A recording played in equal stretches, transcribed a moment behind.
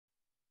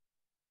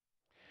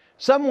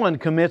Someone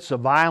commits a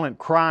violent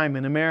crime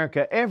in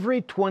America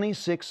every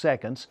 26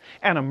 seconds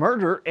and a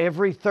murder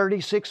every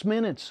 36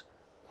 minutes.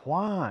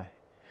 Why?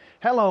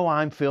 Hello,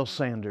 I'm Phil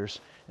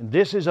Sanders, and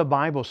this is a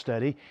Bible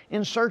study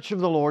in search of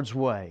the Lord's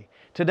way.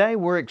 Today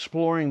we're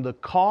exploring the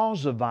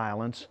cause of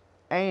violence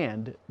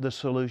and the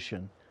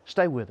solution.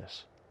 Stay with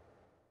us.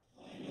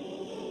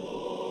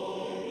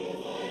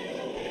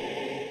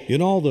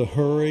 In all the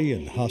hurry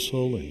and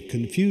hustle and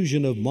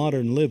confusion of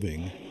modern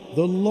living,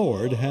 the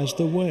Lord has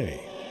the way.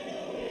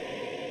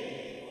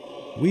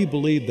 We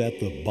believe that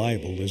the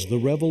Bible is the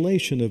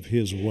revelation of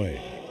His way.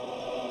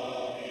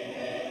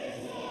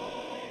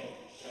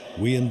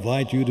 We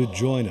invite you to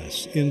join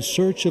us in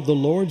search of the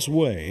Lord's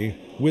way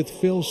with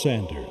Phil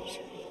Sanders.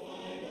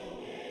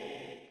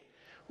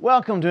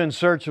 Welcome to In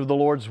Search of the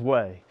Lord's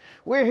Way.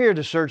 We're here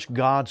to search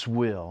God's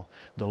will.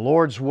 The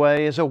Lord's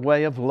way is a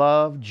way of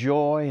love,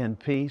 joy, and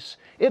peace.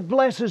 It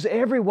blesses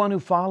everyone who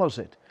follows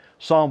it.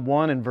 Psalm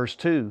 1 and verse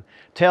 2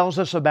 tells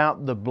us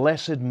about the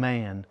blessed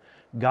man.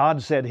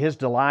 God said His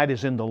delight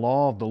is in the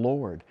law of the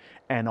Lord,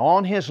 and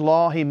on His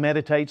law He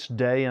meditates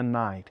day and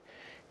night.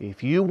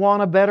 If you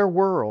want a better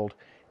world,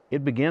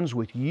 it begins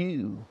with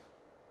you.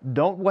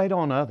 Don't wait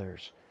on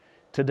others.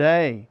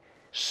 Today,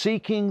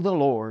 seeking the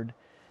Lord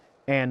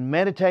and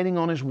meditating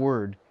on His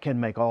Word can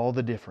make all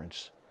the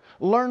difference.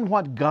 Learn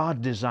what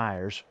God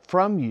desires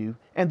from you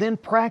and then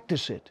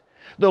practice it.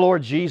 The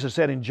Lord Jesus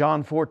said in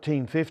John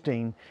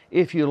 14:15,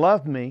 "If you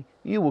love me,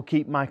 you will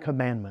keep my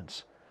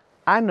commandments."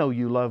 I know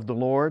you love the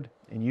Lord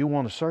and you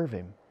want to serve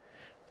Him.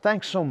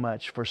 Thanks so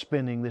much for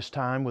spending this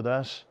time with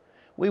us.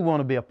 We want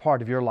to be a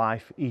part of your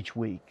life each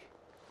week.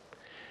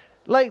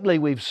 Lately,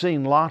 we've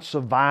seen lots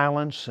of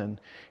violence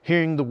and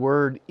hearing the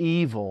word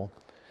evil.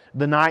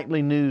 The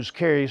nightly news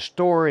carries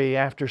story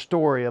after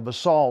story of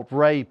assault,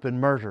 rape, and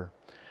murder.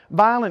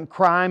 Violent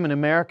crime in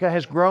America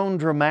has grown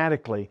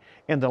dramatically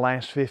in the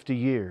last 50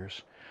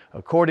 years.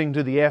 According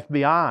to the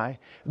FBI,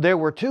 there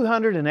were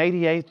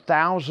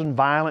 288,000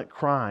 violent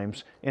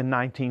crimes in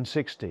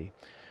 1960.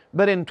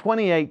 But in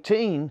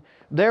 2018,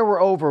 there were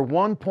over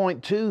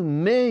 1.2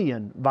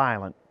 million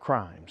violent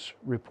crimes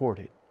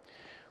reported.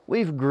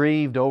 We've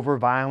grieved over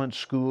violent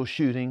school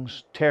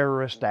shootings,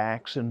 terrorist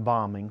acts, and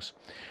bombings.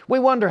 We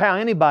wonder how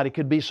anybody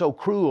could be so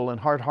cruel and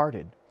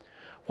hard-hearted.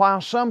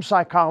 While some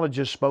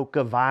psychologists spoke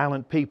of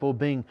violent people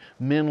being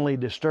mentally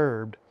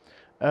disturbed,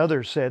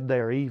 others said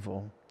they are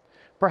evil.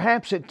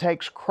 Perhaps it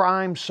takes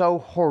crime so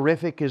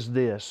horrific as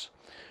this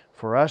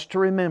for us to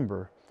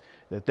remember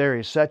that there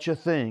is such a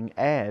thing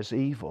as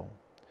evil.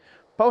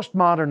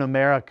 Postmodern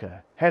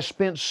America has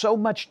spent so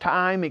much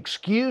time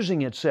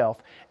excusing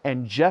itself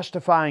and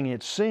justifying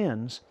its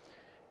sins,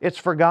 it's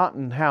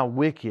forgotten how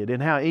wicked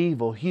and how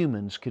evil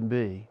humans can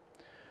be.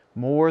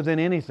 More than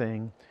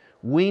anything,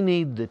 we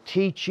need the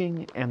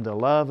teaching and the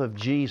love of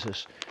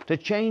Jesus to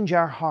change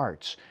our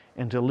hearts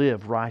and to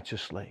live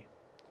righteously.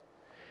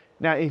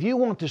 Now, if you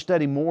want to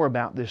study more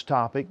about this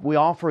topic, we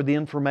offer the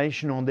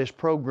information on this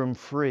program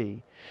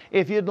free.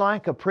 If you'd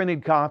like a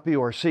printed copy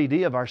or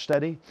CD of our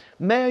study,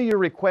 mail your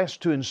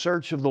request to In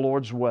Search of the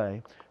Lord's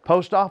Way,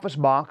 Post Office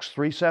Box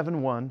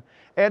 371,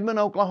 Edmond,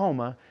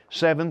 Oklahoma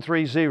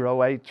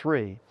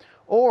 73083,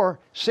 or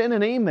send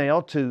an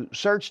email to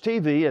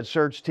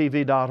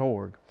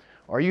searchtv@searchtv.org.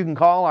 Or you can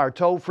call our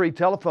toll-free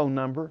telephone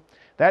number.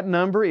 That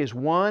number is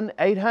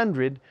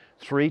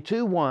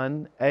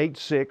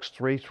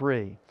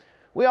 1-800-321-8633.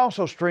 We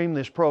also stream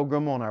this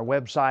program on our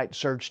website,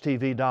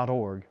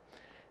 searchtv.org.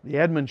 The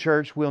Edmond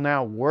Church will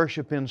now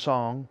worship in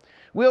song.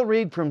 We'll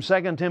read from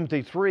 2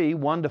 Timothy 3,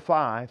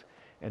 1-5,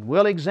 and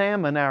we'll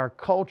examine our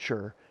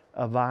culture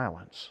of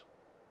violence.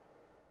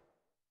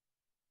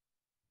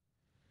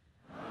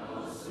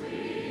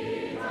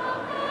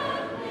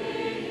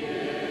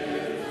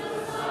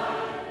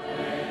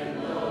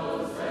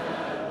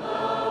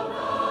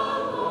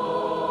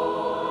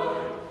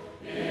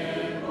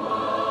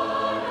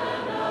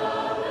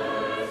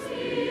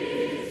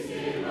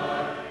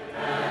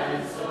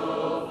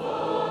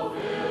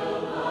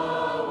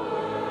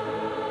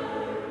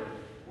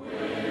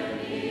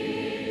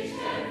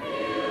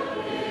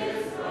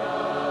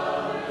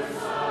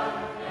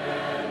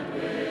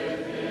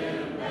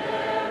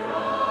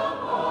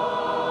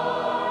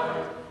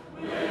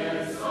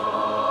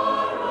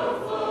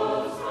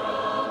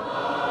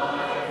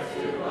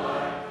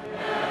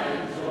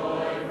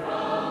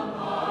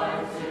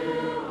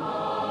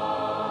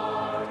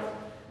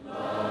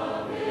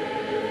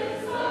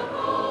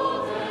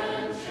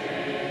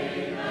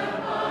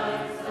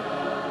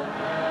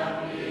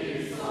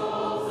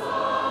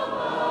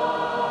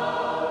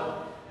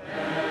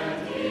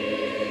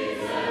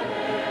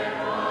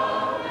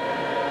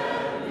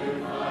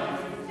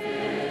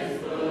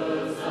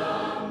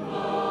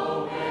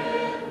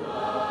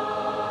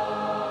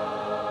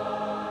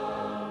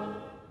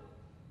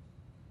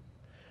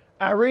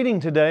 Our reading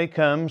today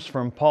comes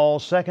from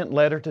Paul's second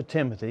letter to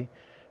Timothy,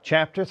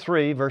 chapter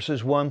 3,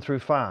 verses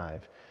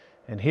 1-5.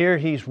 And here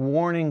he's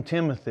warning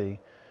Timothy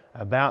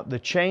about the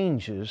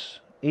changes,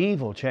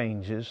 evil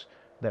changes,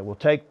 that will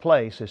take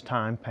place as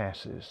time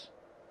passes.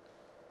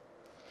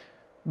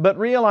 But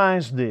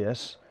realize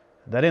this,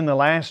 that in the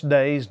last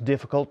days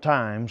difficult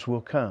times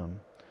will come.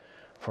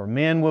 For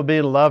men will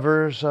be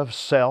lovers of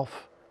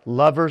self,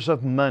 lovers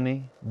of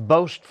money,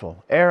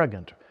 boastful,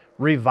 arrogant,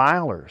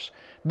 revilers,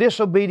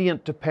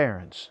 disobedient to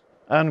parents,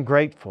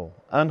 ungrateful,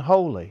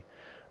 unholy,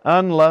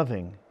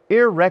 unloving,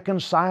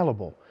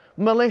 irreconcilable,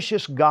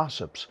 malicious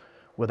gossips,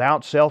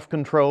 without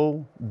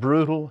self-control,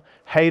 brutal,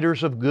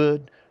 haters of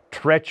good,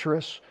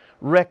 treacherous,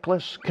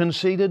 reckless,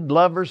 conceited,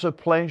 lovers of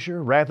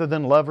pleasure rather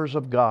than lovers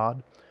of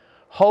God,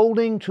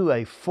 holding to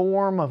a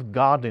form of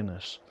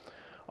godliness,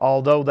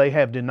 although they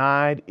have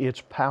denied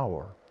its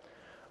power.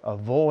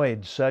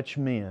 Avoid such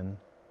men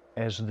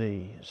as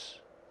these.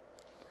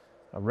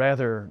 A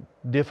rather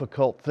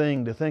difficult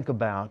thing to think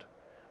about,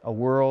 a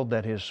world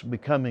that is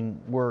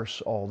becoming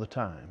worse all the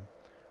time.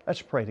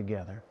 Let's pray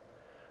together.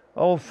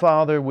 Oh,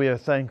 Father, we are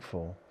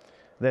thankful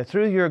that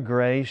through your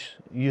grace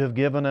you have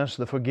given us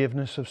the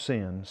forgiveness of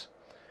sins.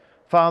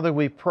 Father,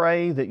 we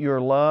pray that your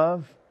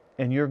love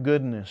and your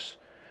goodness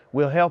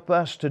will help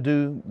us to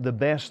do the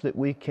best that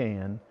we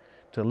can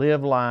to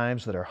live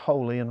lives that are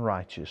holy and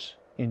righteous.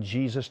 In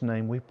Jesus'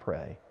 name we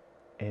pray.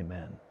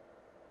 Amen.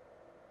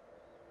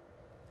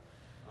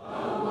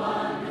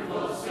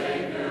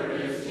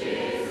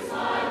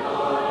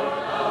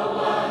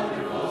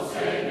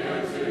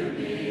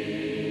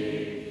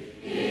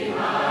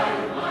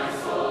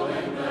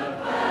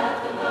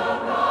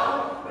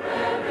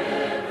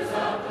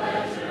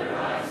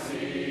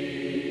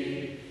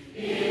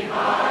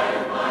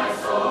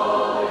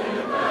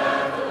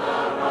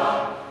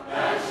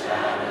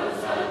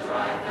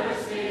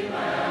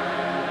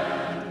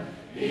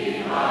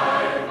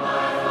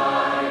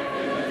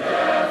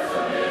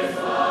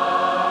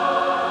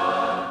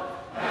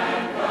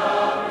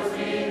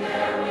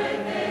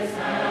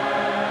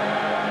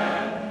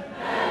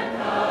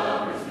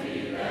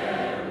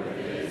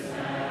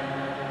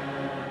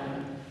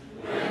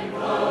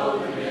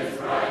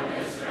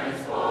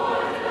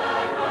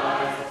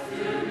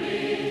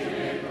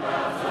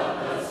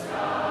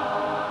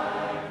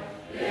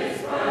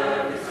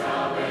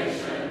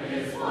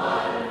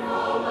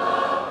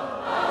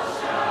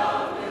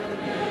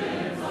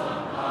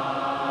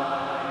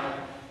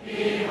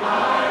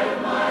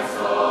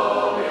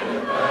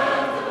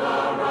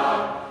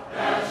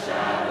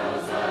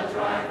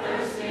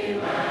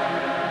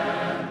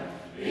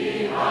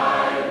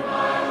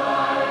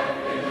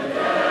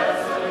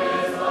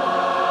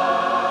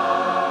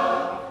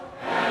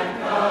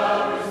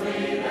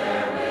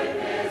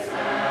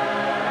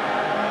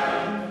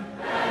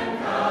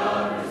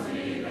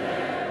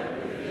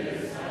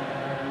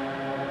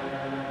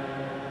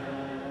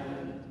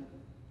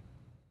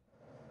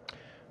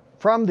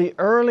 From the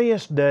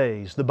earliest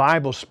days, the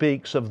Bible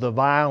speaks of the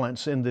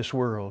violence in this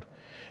world.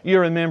 You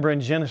remember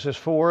in Genesis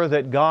 4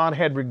 that God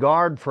had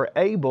regard for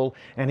Abel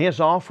and his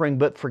offering,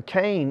 but for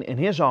Cain and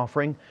his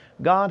offering,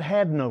 God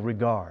had no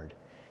regard.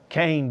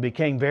 Cain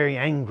became very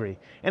angry,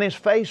 and his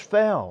face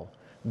fell.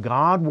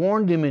 God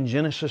warned him in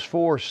Genesis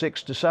 4,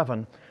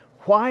 6-7,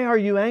 "Why are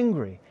you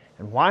angry,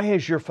 and why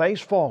has your face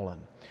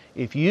fallen?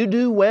 If you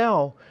do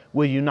well,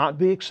 will you not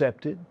be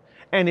accepted?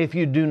 And if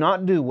you do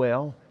not do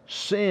well,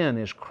 sin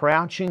is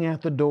crouching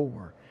at the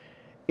door.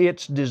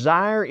 Its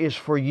desire is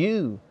for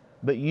you,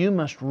 but you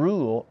must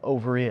rule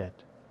over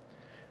it."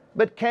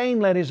 But Cain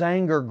let his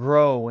anger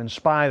grow in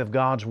spite of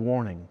God's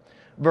warning.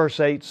 Verse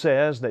 8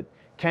 says that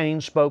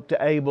Cain spoke to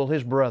Abel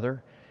his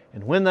brother,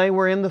 and when they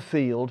were in the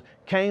field,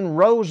 Cain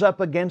rose up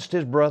against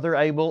his brother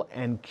Abel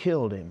and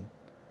killed him.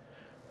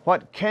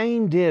 What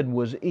Cain did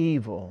was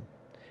evil.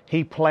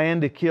 He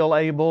planned to kill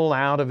Abel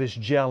out of his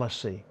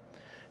jealousy.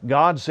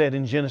 God said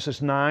in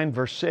Genesis 9,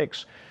 verse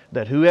 6,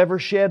 that whoever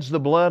sheds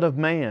the blood of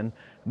man,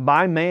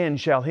 by man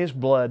shall his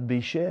blood be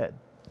shed.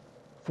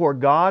 For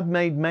God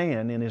made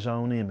man in His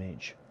own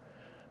image.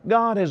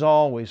 God has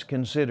always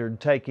considered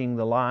taking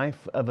the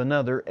life of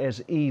another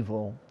as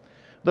evil.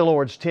 The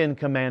Lord's 10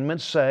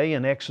 Commandments say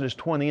in Exodus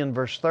 20 and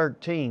verse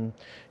 13,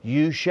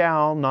 "You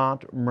shall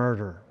not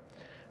murder."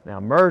 Now,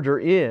 murder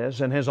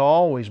is and has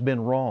always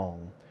been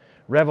wrong.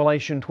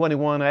 Revelation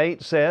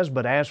 21:8 says,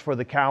 "But as for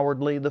the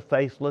cowardly, the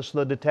faithless,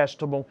 the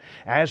detestable,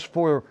 as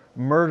for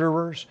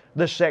murderers,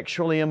 the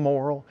sexually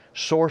immoral,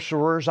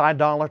 sorcerers,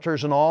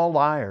 idolaters, and all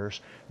liars,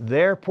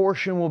 their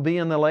portion will be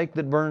in the lake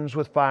that burns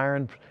with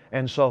fire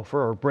and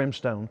sulfur," or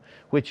brimstone,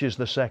 which is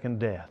the second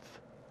death.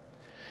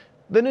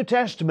 The New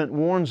Testament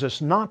warns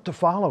us not to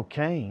follow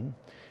Cain.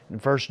 In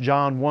 1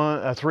 John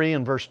 3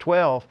 and verse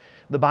 12,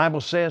 the Bible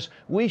says,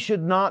 "We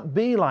should not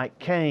be like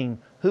Cain,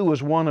 who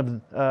was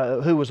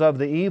of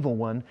the evil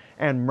one,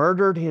 and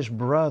murdered his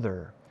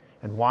brother."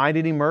 And why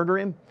did he murder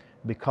him?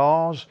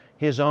 Because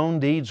his own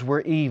deeds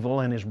were evil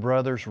and his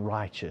brother's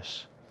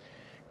righteous.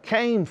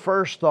 Cain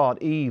first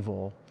thought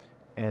evil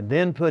and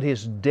then put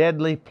his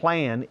deadly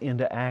plan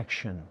into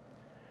action.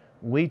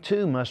 We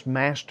too must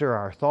master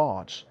our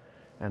thoughts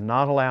and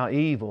not allow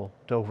evil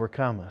to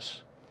overcome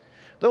us.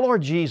 The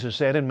Lord Jesus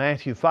said in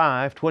Matthew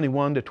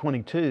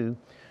 5:21-22,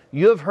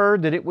 "You have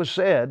heard that it was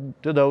said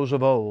to those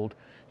of old,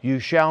 'You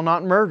shall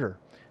not murder,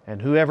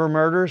 and whoever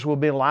murders will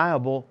be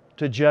liable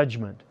to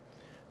judgment.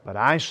 But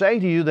I say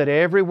to you that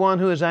everyone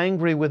who is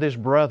angry with his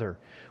brother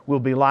will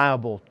be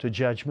liable to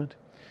judgment,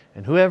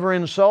 and whoever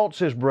insults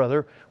his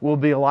brother will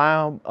be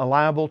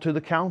liable to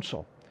the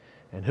council,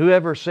 and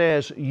whoever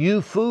says,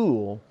 'You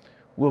fool,'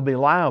 will be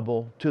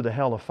liable to the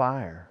hell of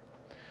fire."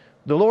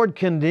 The Lord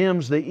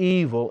condemns the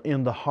evil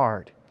in the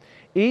heart,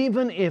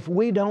 even if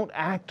we don't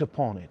act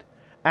upon it.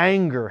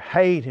 Anger,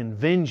 hate, and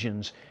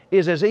vengeance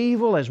is as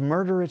evil as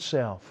murder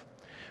itself.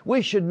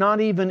 We should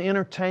not even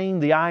entertain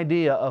the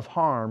idea of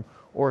harm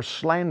or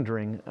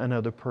slandering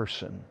another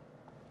person.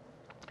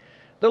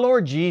 The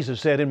Lord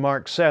Jesus said in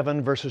Mark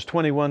 7, verses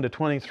 21 to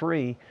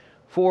 23,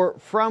 "For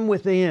from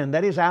within,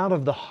 that is out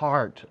of the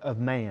heart of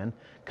man,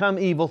 come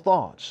evil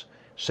thoughts,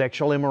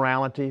 sexual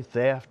immorality,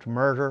 theft,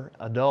 murder,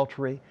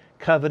 adultery,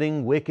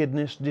 coveting,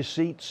 wickedness,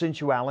 deceit,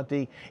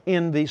 sensuality,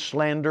 envy,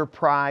 slander,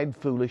 pride,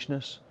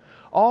 foolishness.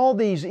 All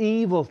these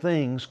evil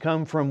things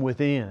come from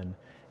within,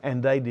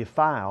 and they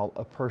defile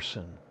a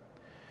person."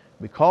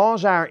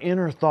 Because our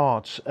inner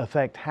thoughts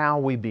affect how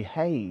we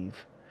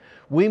behave,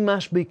 we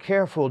must be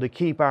careful to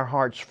keep our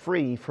hearts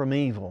free from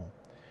evil.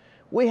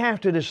 We have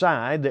to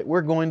decide that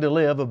we're going to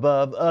live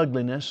above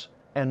ugliness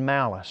and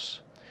malice.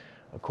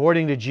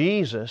 According to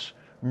Jesus,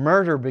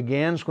 murder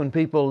begins when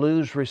people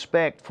lose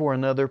respect for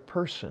another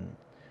person.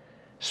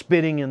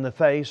 Spitting in the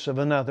face of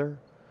another,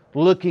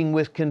 looking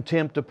with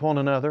contempt upon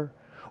another,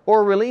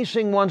 or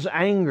releasing one's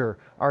anger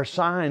are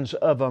signs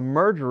of a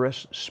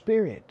murderous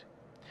spirit.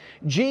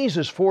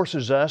 Jesus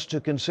forces us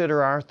to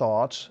consider our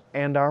thoughts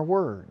and our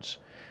words,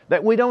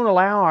 that we don't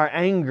allow our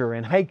anger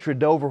and hatred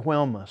to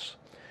overwhelm us.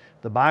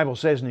 The Bible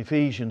says in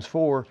Ephesians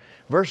 4,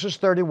 verses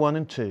 31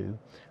 and 2,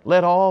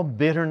 "Let all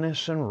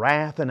bitterness and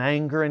wrath and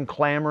anger and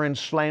clamor and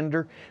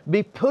slander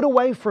be put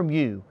away from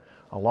you,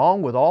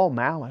 along with all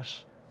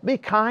malice. Be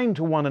kind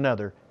to one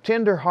another,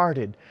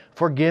 tender-hearted,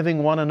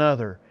 forgiving one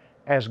another,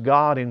 as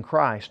God in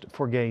Christ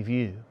forgave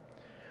you."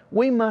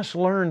 We must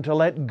learn to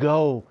let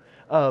go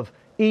of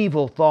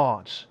evil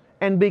thoughts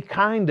and be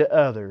kind to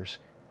others,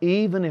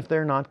 even if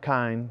they're not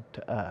kind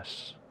to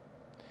us.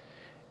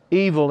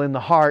 Evil in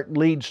the heart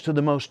leads to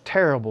the most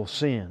terrible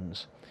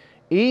sins.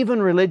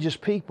 Even religious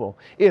people,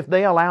 if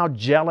they allow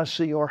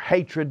jealousy or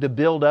hatred to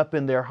build up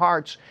in their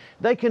hearts,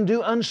 they can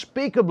do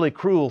unspeakably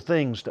cruel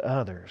things to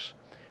others.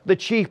 The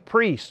chief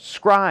priests,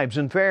 scribes,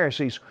 and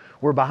Pharisees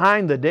were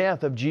behind the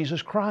death of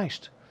Jesus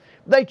Christ.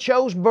 They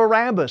chose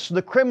Barabbas,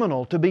 the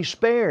criminal, to be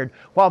spared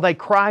while they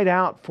cried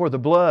out for the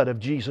blood of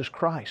Jesus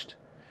Christ.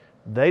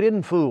 They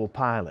didn't fool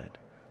Pilate,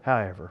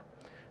 however.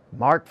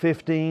 Mark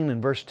 15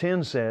 and verse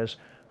 10 says,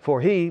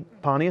 "For he,"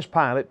 Pontius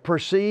Pilate,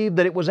 "perceived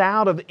that it was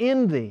out of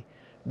envy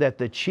that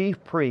the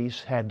chief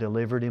priests had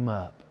delivered him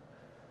up."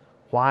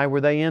 Why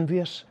were they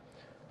envious?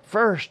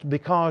 First,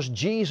 because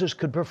Jesus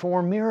could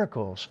perform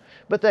miracles,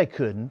 but they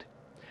couldn't.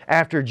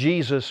 After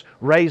Jesus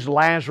raised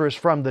Lazarus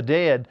from the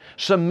dead,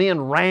 some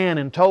men ran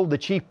and told the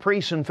chief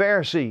priests and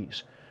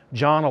Pharisees.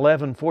 John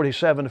 11,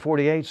 47 to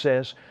 48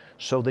 says,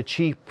 "So the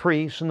chief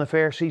priests and the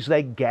Pharisees,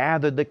 they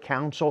gathered the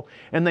council,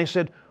 and they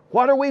said,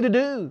 'What are we to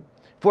do?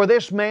 For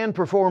this man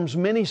performs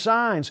many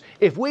signs.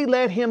 If we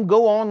let him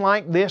go on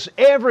like this,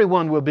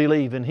 everyone will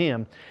believe in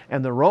him,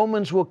 and the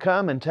Romans will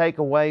come and take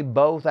away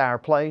both our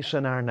place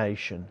and our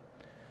nation.'"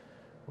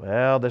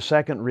 Well, the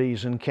second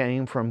reason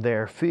came from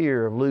their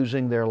fear of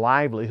losing their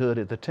livelihood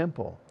at the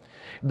temple.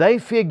 They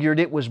figured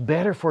it was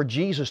better for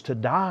Jesus to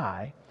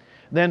die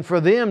than for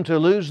them to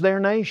lose their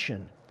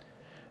nation.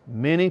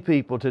 Many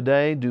people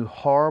today do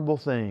horrible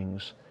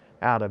things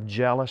out of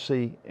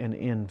jealousy and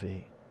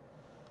envy.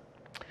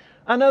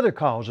 Another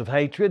cause of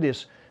hatred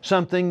is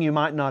something you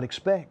might not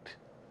expect.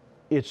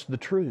 It's the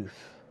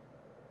truth.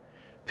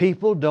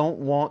 People don't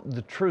want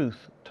the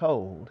truth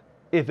told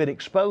if it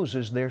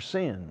exposes their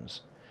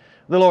sins.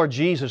 The Lord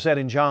Jesus said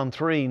in John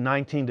 3,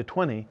 19 to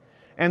 20,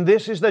 "And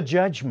this is the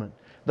judgment.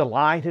 The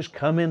light has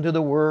come into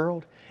the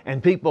world,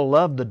 and people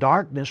loved the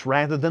darkness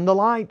rather than the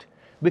light,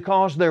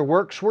 because their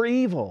works were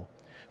evil.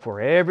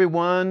 For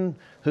everyone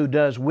who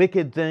does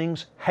wicked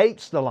things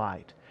hates the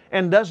light,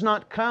 and does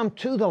not come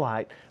to the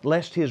light,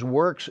 lest his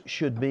works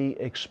should be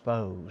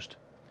exposed."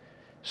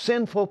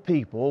 Sinful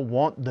people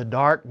want the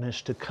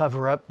darkness to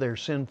cover up their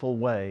sinful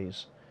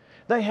ways.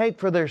 They hate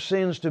for their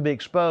sins to be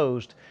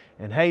exposed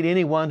and hate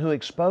anyone who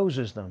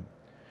exposes them.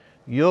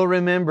 You'll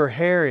remember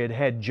Herod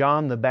had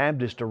John the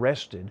Baptist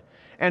arrested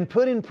and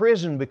put in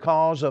prison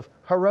because of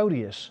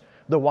Herodias,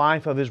 the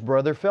wife of his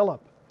brother Philip.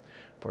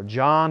 For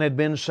John had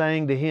been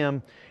saying to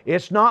him,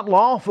 "It's not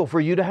lawful for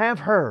you to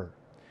have her."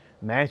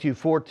 Matthew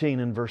 14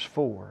 and verse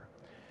 4.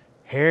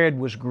 Herod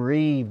was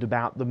grieved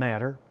about the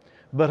matter,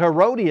 but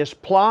Herodias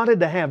plotted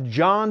to have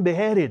John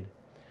beheaded.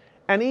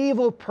 An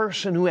evil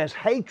person who has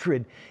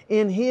hatred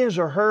in his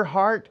or her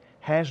heart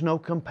has no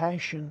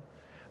compassion.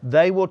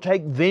 They will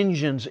take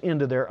vengeance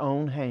into their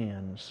own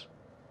hands.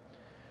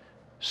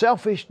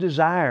 Selfish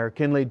desire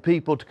can lead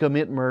people to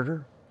commit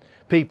murder.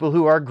 People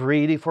who are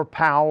greedy for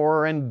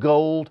power and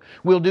gold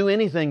will do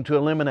anything to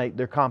eliminate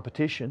their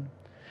competition.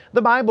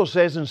 The Bible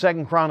says in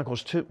 2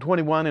 Chronicles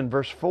 21 and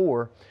verse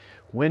 4,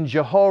 When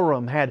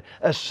Jehoram had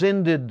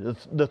ascended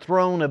the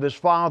throne of his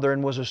father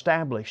and was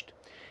established,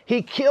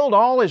 he killed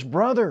all his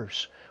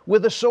brothers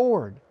with the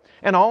sword,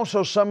 and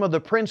also some of the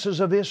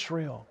princes of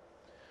Israel.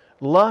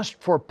 Lust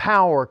for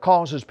power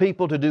causes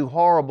people to do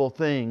horrible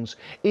things,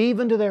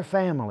 even to their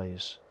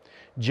families.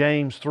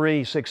 James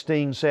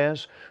 3:16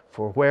 says,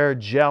 "For where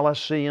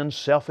jealousy and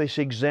selfish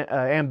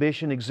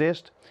ambition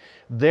exist,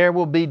 there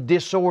will be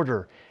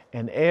disorder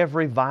and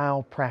every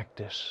vile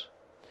practice."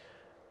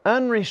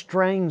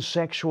 Unrestrained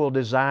sexual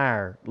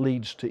desire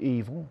leads to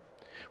evil.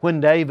 When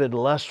David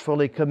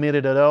lustfully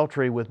committed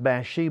adultery with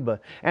Bathsheba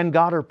and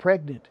got her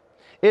pregnant,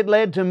 it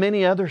led to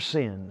many other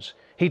sins.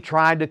 He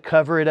tried to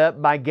cover it up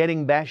by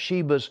getting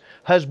Bathsheba's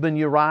husband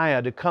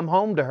Uriah to come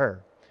home to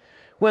her.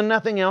 When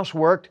nothing else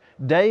worked,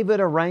 David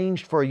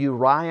arranged for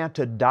Uriah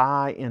to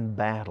die in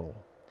battle.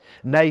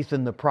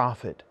 Nathan the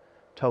prophet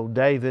told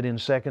David in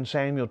 2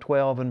 Samuel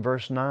 12 and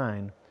verse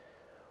 9,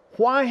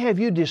 "Why have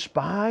you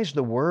despised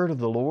the word of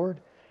the Lord,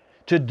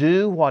 to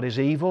do what is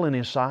evil in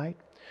His sight?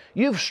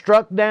 You've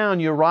struck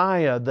down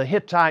Uriah the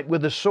Hittite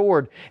with the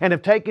sword, and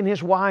have taken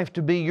his wife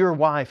to be your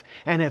wife,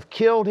 and have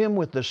killed him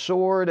with the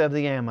sword of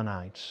the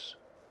Ammonites."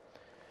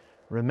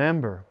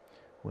 Remember,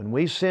 when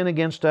we sin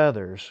against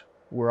others,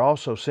 we're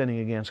also sinning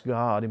against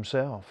God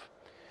Himself.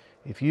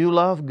 If you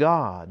love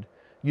God,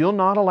 you'll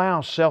not allow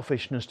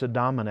selfishness to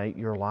dominate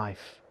your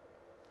life.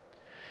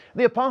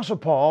 The Apostle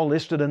Paul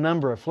listed a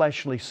number of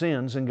fleshly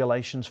sins in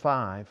Galatians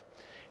 5,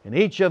 and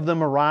each of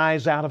them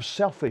arise out of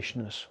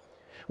selfishness.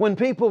 When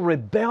people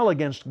rebel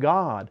against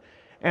God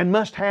and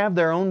must have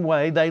their own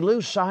way, they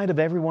lose sight of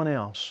everyone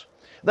else.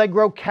 They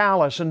grow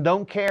callous and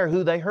don't care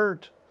who they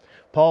hurt.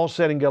 Paul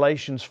said in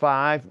Galatians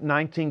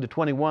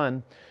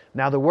 5:19-21,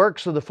 "Now the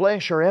works of the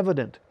flesh are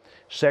evident: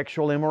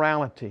 sexual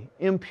immorality,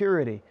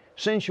 impurity,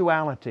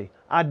 sensuality,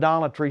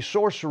 idolatry,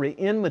 sorcery,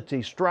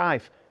 enmity,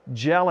 strife,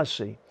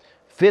 jealousy,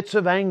 fits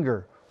of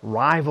anger,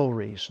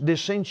 rivalries,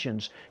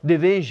 dissensions,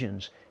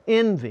 divisions,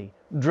 envy,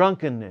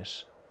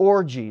 drunkenness,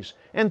 orgies,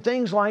 and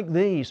things like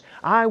these.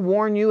 I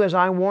warn you, as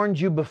I warned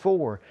you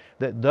before,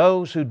 that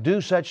those who do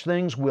such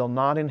things will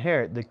not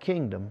inherit the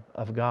kingdom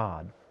of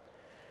God."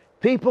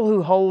 People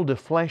who hold to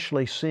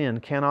fleshly sin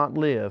cannot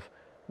live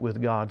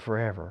with God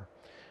forever.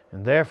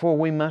 And therefore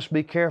we must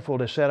be careful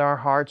to set our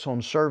hearts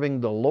on serving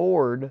the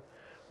Lord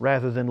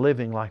rather than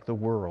living like the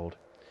world.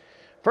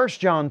 1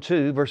 John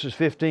 2 verses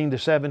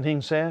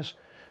 15-17 says,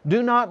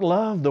 "Do not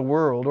love the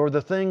world or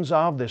the things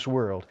of this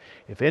world.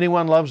 If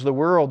anyone loves the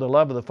world, the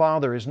love of the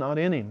Father is not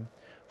in him.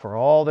 For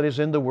all that is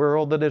in the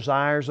world, the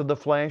desires of the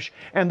flesh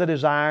and the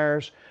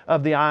desires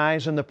of the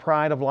eyes and the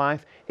pride of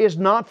life, is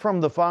not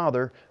from the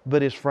Father,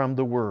 but is from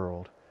the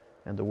world.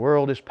 And the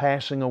world is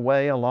passing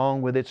away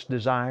along with its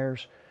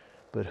desires,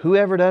 but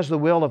whoever does the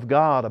will of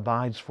God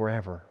abides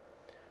forever."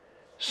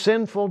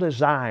 Sinful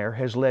desire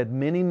has led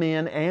many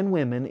men and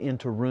women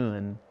into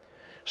ruin.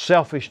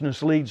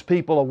 Selfishness leads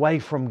people away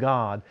from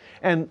God,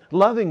 and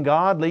loving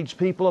God leads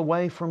people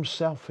away from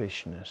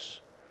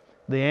selfishness.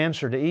 The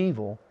answer to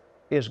evil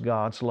is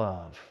God's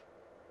love.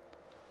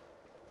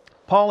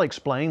 Paul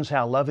explains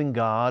how loving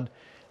God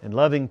and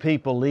loving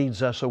people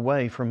leads us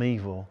away from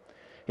evil.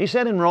 He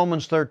said in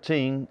Romans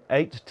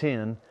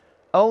 13:8-10,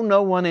 "Owe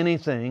no one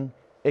anything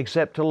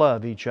except to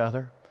love each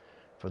other.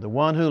 For the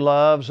one who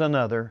loves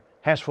another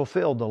has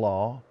fulfilled the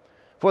law.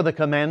 For the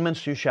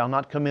commandments, you shall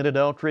not commit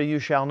adultery, you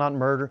shall not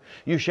murder,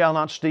 you shall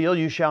not steal,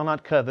 you shall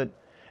not covet,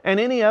 and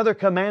any other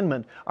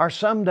commandment are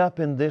summed up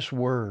in this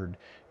word: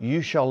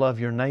 you shall love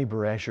your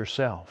neighbor as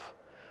yourself.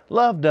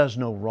 Love does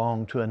no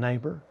wrong to a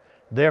neighbor.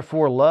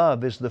 Therefore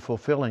love is the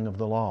fulfilling of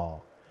the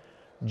law."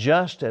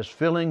 Just as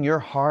filling your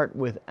heart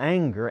with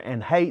anger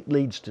and hate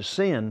leads to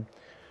sin,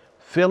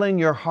 filling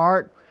your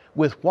heart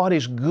with what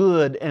is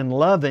good and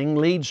loving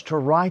leads to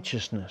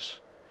righteousness.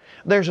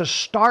 There's a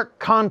stark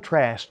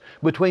contrast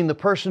between the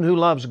person who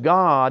loves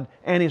God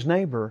and his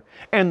neighbor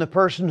and the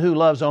person who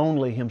loves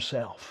only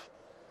himself.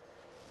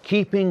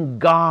 Keeping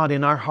God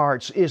in our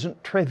hearts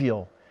isn't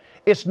trivial.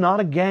 It's not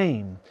a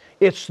game.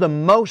 It's the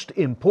most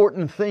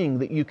important thing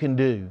that you can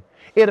do.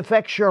 It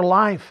affects your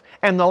life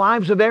and the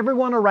lives of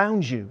everyone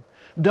around you.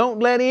 Don't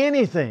let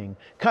anything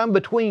come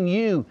between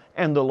you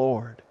and the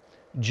Lord.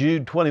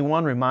 Jude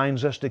 21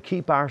 reminds us to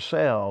keep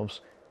ourselves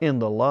in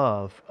the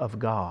love of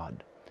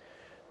God.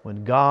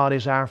 When God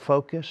is our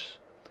focus,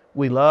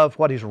 we love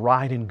what is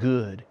right and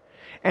good.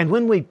 And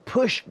when we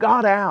push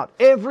God out,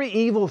 every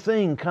evil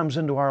thing comes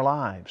into our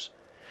lives.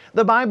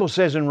 The Bible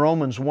says in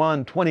Romans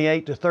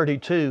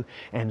 1:28-32,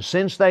 "And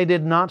since they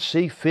did not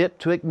see fit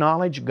to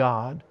acknowledge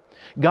God,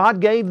 God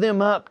gave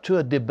them up to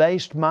a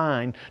debased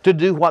mind to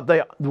do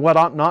what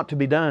ought not to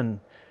be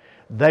done.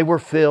 They were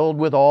filled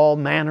with all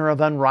manner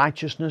of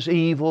unrighteousness,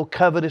 evil,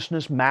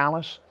 covetousness,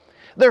 malice.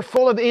 They're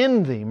full of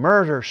envy,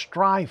 murder,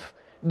 strife,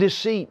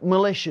 deceit,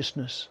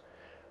 maliciousness.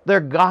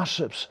 They're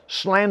gossips,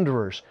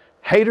 slanderers,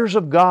 haters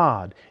of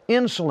God,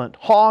 insolent,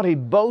 haughty,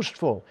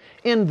 boastful,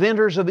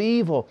 inventors of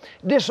evil,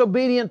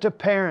 disobedient to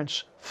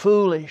parents,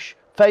 foolish,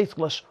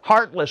 faithless,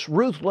 heartless,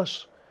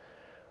 ruthless.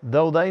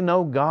 Though they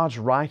know God's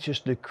righteous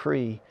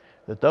decree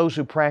that those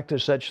who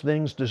practice such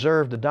things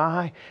deserve to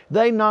die,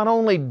 they not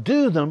only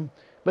do them,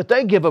 but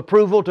they give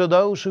approval to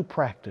those who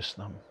practice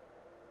them.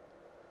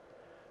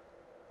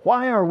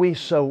 Why are we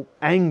so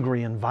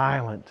angry and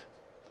violent?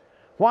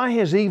 Why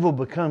has evil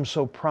become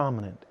so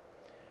prominent?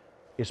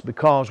 It's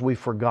because we've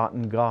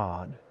forgotten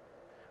God.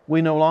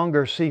 We no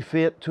longer see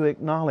fit to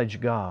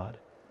acknowledge God.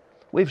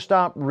 We've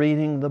stopped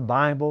reading the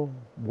Bible,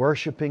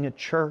 worshiping at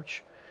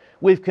church.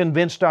 We've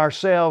convinced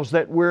ourselves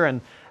that we're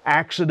an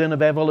accident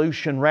of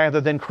evolution rather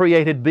than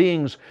created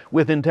beings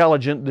with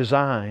intelligent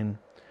design.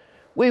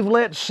 We've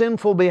let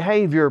sinful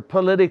behavior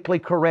politically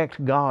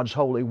correct God's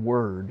holy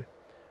word.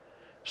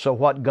 So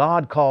what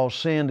God calls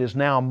sin is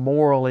now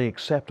morally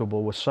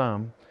acceptable with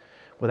some.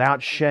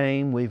 Without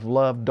shame, we've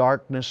loved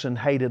darkness and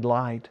hated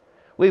light.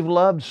 We've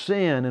loved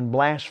sin and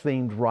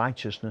blasphemed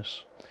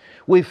righteousness.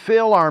 We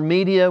fill our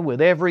media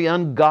with every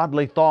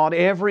ungodly thought,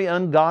 every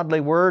ungodly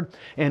word,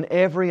 and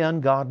every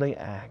ungodly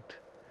act.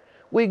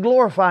 We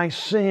glorify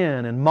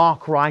sin and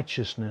mock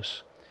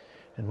righteousness.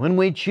 And when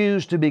we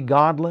choose to be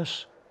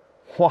godless,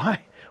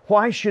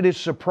 why should it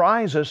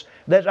surprise us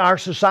that our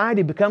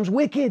society becomes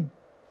wicked?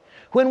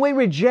 When we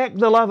reject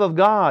the love of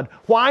God,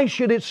 why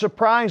should it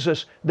surprise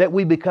us that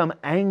we become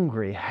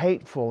angry,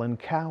 hateful, and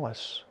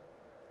callous?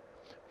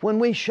 When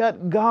we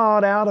shut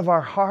God out of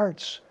our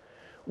hearts,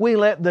 we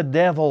let the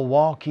devil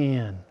walk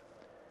in.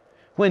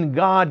 When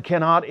God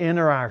cannot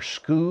enter our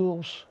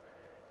schools,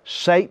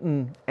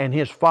 Satan and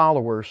his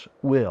followers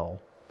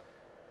will.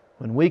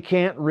 When we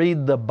can't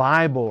read the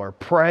Bible or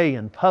pray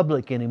in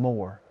public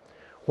anymore,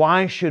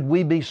 why should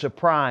we be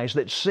surprised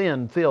that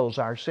sin fills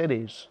our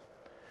cities?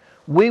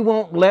 We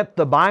won't let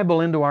the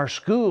Bible into our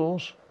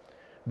schools,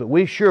 but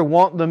we sure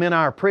want them in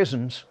our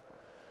prisons.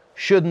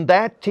 Shouldn't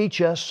that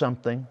teach us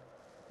something?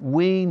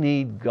 We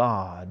need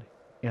God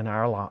in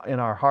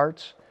our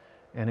hearts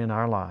and in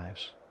our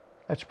lives.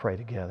 Let's pray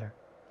together.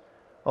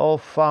 Oh,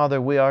 Father,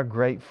 we are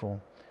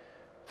grateful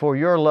for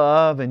Your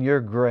love and Your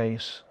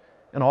grace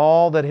and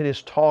all that it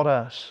has taught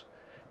us.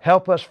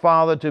 Help us,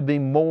 Father, to be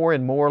more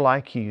and more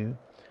like You,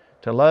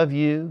 to love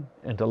You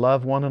and to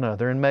love one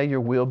another, and may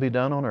Your will be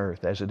done on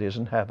earth as it is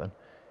in heaven.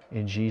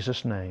 In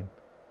Jesus' name,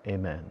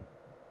 amen.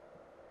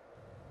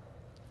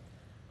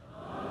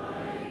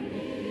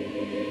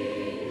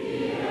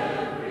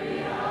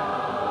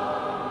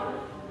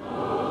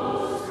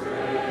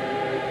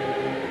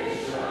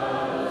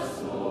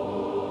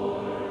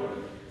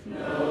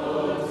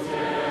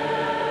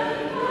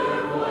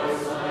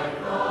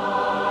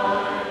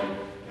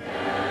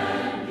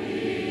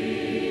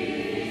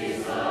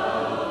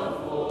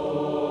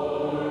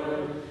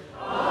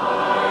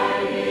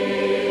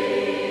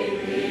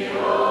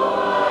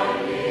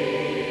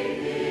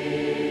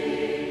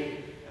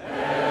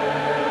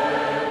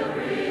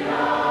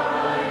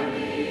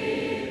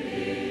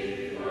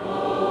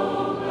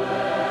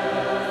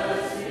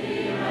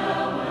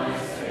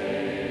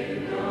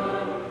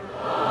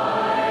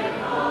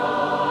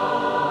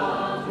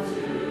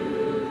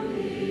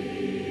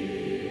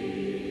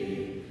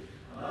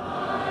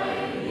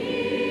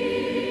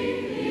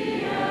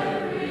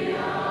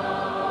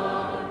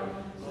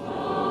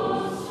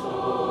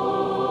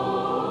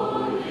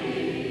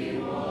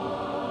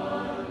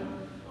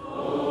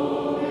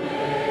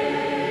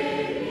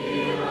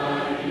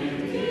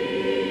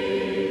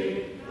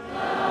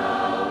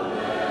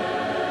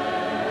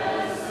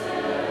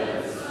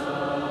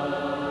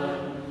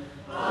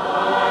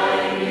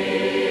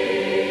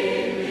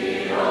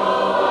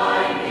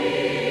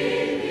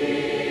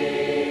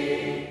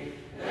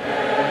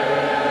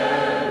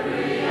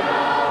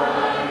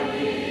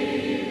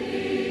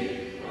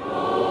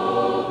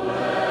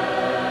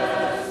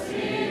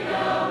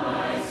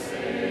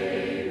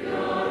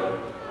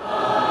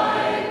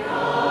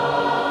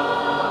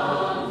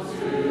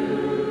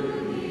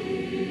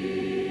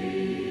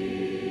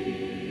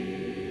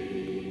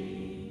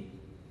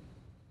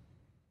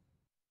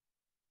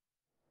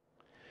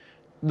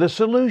 The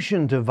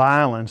solution to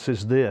violence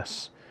is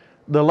this: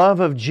 the love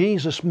of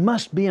Jesus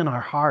must be in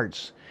our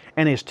hearts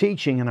and His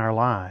teaching in our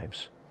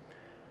lives.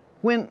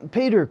 When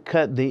Peter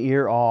cut the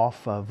ear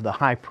off of the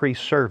high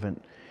priest's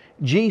servant,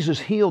 Jesus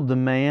healed the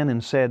man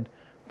and said,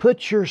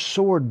 "Put your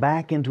sword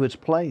back into its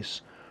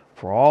place,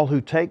 for all who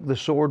take the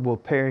sword will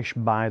perish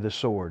by the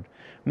sword."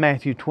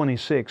 Matthew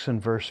 26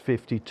 and verse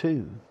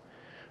 52.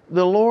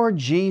 The Lord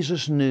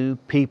Jesus knew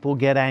people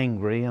get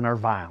angry and are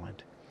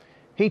violent.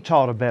 He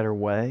taught a better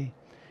way.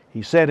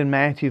 He said in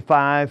Matthew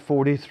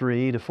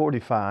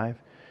 5:43-45,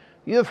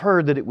 "You have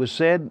heard that it was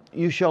said,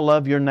 'You shall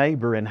love your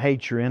neighbor and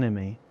hate your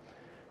enemy.'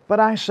 But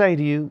I say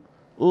to you,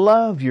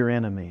 love your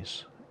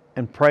enemies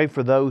and pray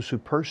for those who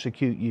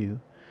persecute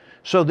you,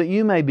 so that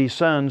you may be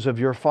sons of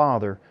your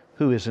Father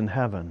who is in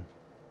heaven."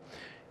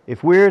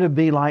 If we're to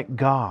be like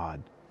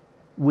God,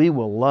 we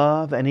will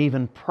love and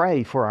even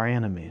pray for our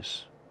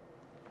enemies.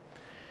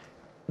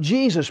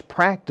 Jesus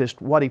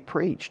practiced what He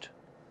preached.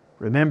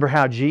 Remember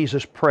how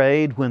Jesus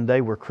prayed when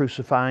they were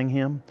crucifying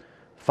Him?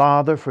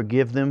 "Father,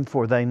 forgive them,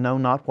 for they know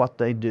not what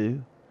they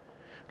do."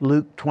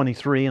 Luke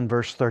 23 and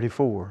verse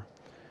 34.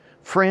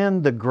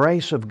 Friend, the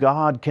grace of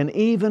God can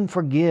even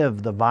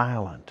forgive the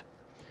violent.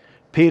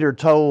 Peter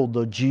told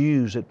the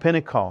Jews at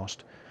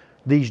Pentecost,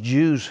 these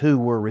Jews who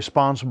were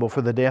responsible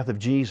for the death of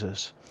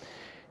Jesus,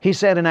 he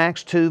said in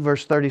Acts 2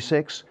 verse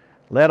 36,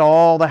 "Let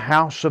all the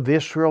house of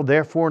Israel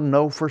therefore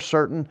know for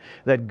certain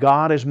that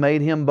God has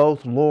made Him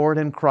both Lord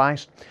and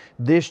Christ,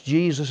 this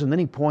Jesus," and then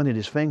he pointed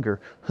his finger,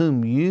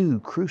 "whom you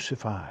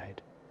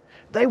crucified."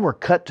 They were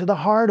cut to the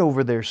heart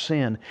over their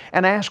sin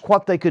and asked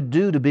what they could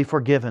do to be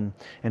forgiven.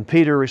 And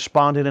Peter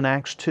responded in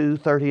Acts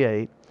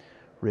 2:38,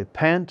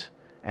 "Repent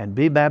and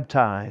be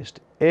baptized,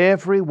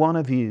 every one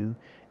of you,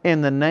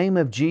 in the name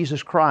of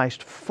Jesus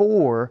Christ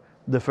for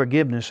the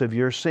forgiveness of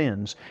your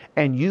sins,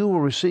 and you will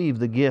receive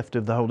the gift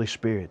of the Holy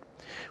Spirit."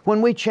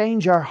 When we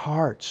change our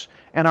hearts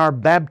and are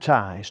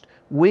baptized,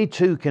 we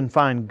too can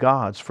find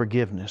God's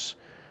forgiveness.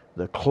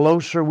 The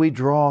closer we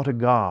draw to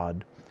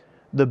God,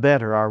 the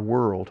better our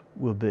world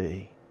will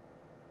be.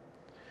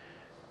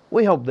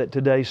 We hope that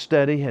today's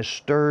study has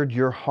stirred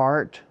your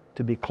heart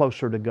to be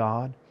closer to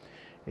God.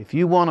 If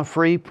you want a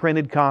free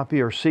printed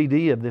copy or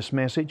CD of this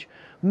message,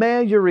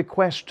 mail your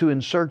request to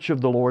In Search of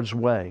the Lord's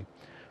Way,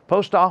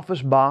 Post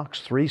Office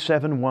Box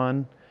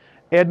 371,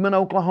 Edmond,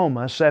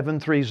 Oklahoma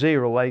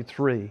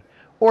 73083,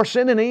 or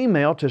send an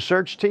email to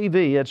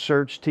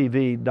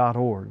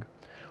searchtv@searchtv.org.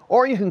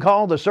 Or you can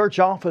call the Search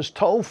office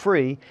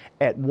toll-free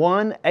at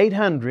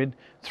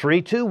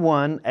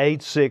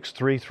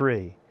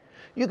 1-800-321-8633.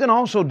 You can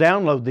also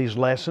download these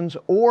lessons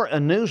or a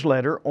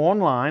newsletter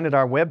online at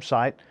our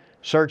website,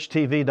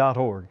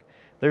 searchtv.org.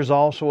 There's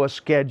also a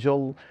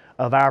schedule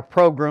of our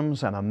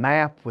programs and a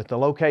map with the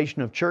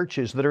location of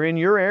churches that are in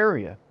your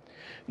area.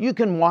 You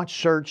can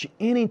watch Search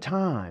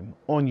anytime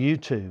on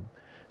YouTube.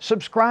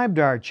 Subscribe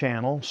to our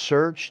channel,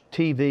 Search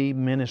TV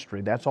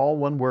Ministry. That's all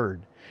one word.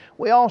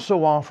 We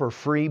also offer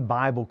free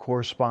Bible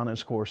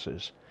correspondence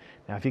courses.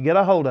 Now, if you get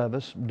a hold of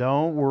us,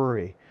 don't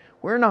worry.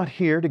 We're not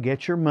here to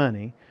get your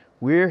money.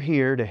 We're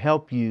here to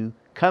help you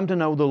come to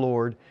know the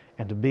Lord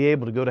and to be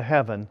able to go to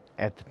heaven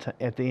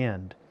at the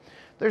end.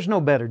 There's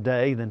no better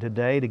day than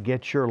today to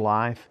get your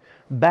life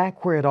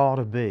back where it ought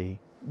to be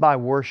by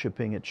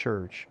worshiping at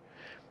church.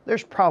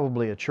 There's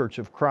probably a Church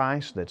of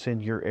Christ that's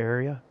in your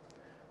area.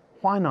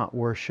 Why not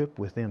worship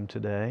with them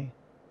today?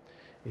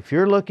 If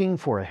you're looking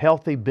for a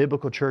healthy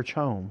biblical church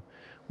home,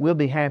 we'll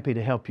be happy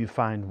to help you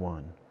find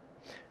one.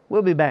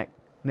 We'll be back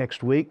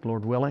next week,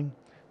 Lord willing,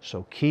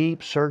 so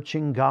keep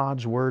searching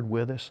God's Word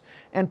with us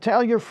and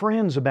tell your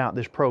friends about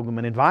this program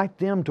and invite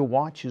them to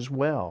watch as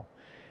well.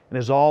 And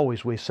as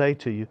always, we say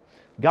to you,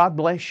 God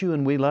bless you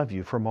and we love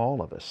you from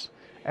all of us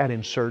at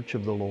In Search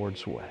of the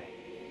Lord's Way.